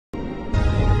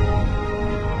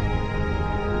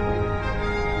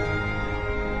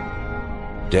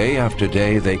Day after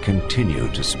day they continue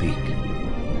to speak.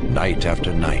 Night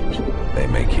after night they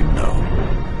make him known.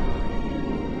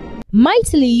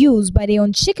 Mightily used by the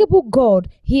unshakable God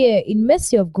here in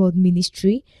Mercy of God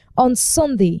Ministry, on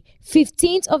Sunday,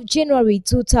 15th of January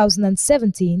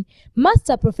 2017,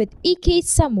 Master Prophet E.K.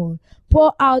 Samuel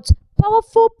poured out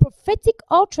powerful prophetic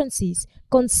utterances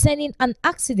concerning an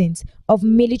accident of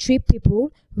military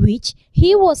people which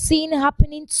he was seeing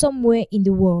happening somewhere in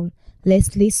the world.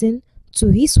 Let's listen to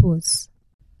his words.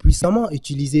 Puissamment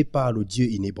utilisé par le Dieu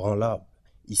inébranlable,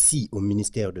 ici au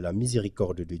ministère de la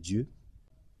Miséricorde de Dieu,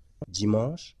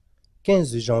 dimanche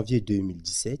 15 janvier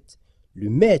 2017, le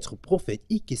maître prophète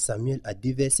E.K. Samuel a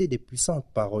déversé des puissantes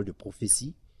paroles de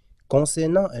prophétie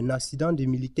concernant un accident de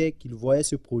militaire qu'il voyait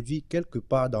se produire quelque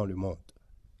part dans le monde.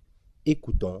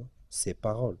 Écoutons ces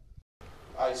paroles.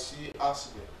 I see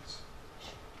accidents.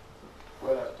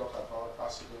 When I talk about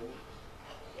accident,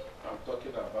 I'm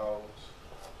talking about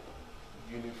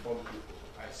uniform people.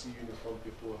 I see uniform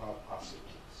people have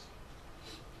accidents.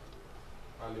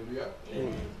 Hallelujah.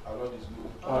 Amen. Our Lord is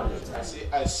good. Amen.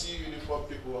 I see uniform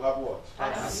people have what?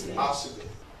 Accident.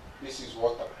 This is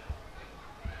water.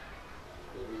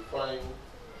 They will be found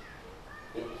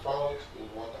in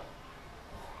water.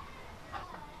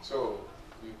 So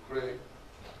we pray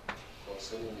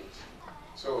concerning it.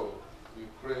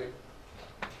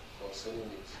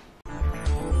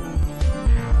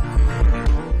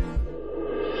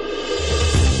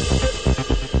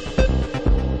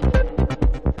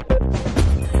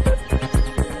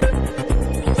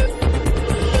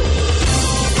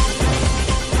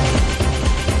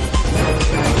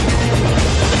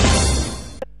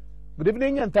 Good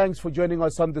evening and thanks for joining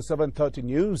us on the 7:30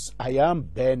 news. I am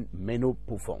Ben Menu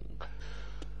Pufong.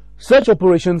 Search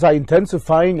operations are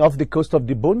intensifying off the coast of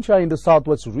Diboncha in the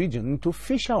southwest region to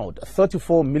fish out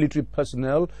 34 military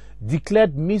personnel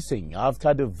declared missing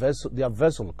after their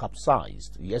vessel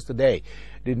capsized yesterday.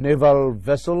 The naval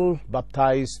vessel,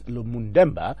 baptized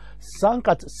Lumundemba, sank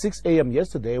at 6 a.m.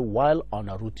 yesterday while on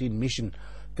a routine mission.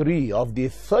 3 of the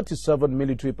 37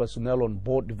 military personnel on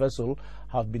board the vessel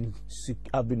have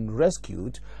been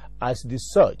rescued as the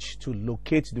search to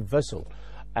locate the vessel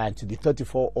and the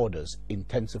 34 others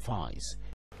intensifies.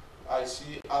 I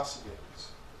see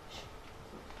accidents.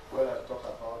 When I talk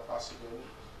about accident,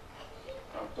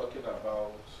 I'm talking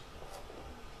about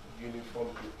uniform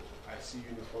people. I see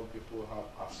uniform people have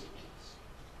accidents.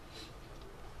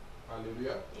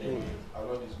 Hallelujah. Amen. Our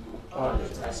Lord is good.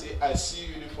 Amen. I see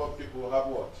uniform people have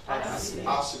what?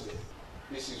 Accident.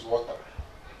 This is water.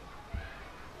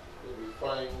 They will be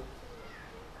found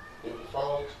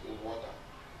in water.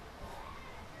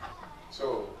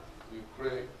 So we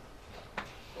pray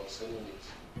concerning it.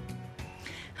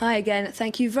 Hi again,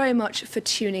 thank you very much for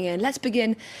tuning in. Let's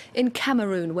begin in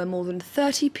Cameroon, where more than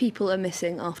 30 people are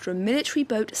missing after a military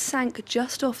boat sank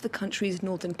just off the country's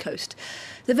northern coast.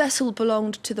 The vessel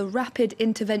belonged to the Rapid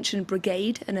Intervention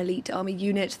Brigade, an elite army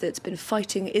unit that's been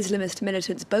fighting Islamist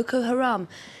militants Boko Haram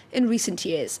in recent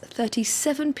years.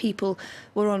 37 people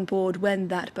were on board when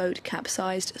that boat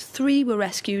capsized. 3 were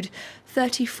rescued.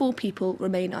 34 people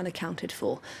remain unaccounted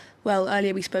for. Well,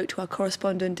 earlier we spoke to our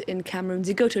correspondent in Cameroon,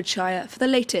 Zigoto Chaya, for the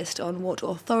latest on what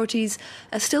authorities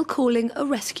are still calling a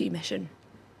rescue mission.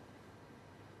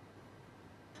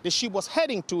 The ship was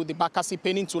heading to the Bakassi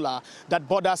Peninsula that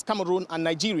borders Cameroon and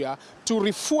Nigeria to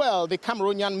refuel the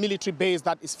Cameroonian military base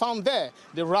that is found there,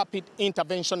 the Rapid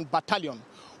Intervention Battalion.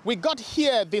 We got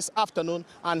here this afternoon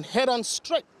and head on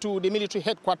straight to the military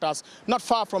headquarters, not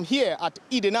far from here at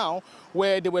Idenau,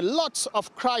 where there were lots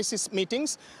of crisis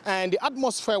meetings and the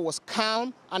atmosphere was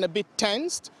calm and a bit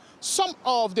tensed. Some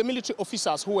of the military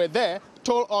officers who were there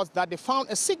told us that they found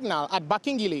a signal at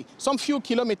Bakingili, some few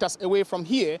kilometers away from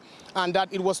here, and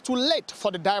that it was too late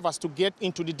for the divers to get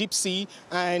into the deep sea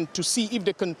and to see if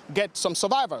they can get some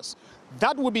survivors.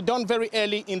 That will be done very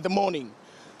early in the morning.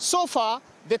 So far,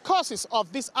 the causes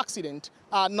of this accident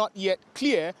are not yet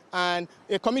clear, and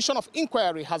a commission of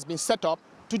inquiry has been set up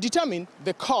to determine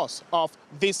the cause of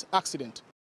this accident.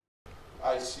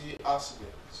 I see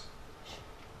accidents.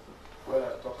 When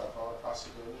I talk about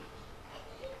accident,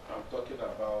 I'm talking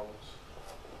about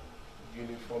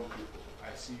uniform people.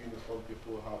 I see uniform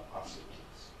people have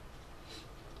accidents.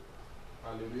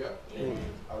 Hallelujah.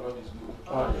 Amen. Our Lord is good.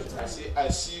 Amen. I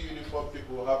see uniform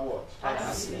people have what?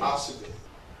 Accident.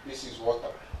 This is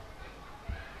water.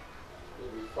 They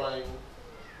will be found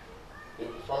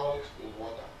in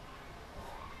water.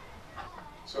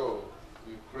 So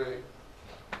we pray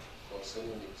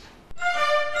concerning it.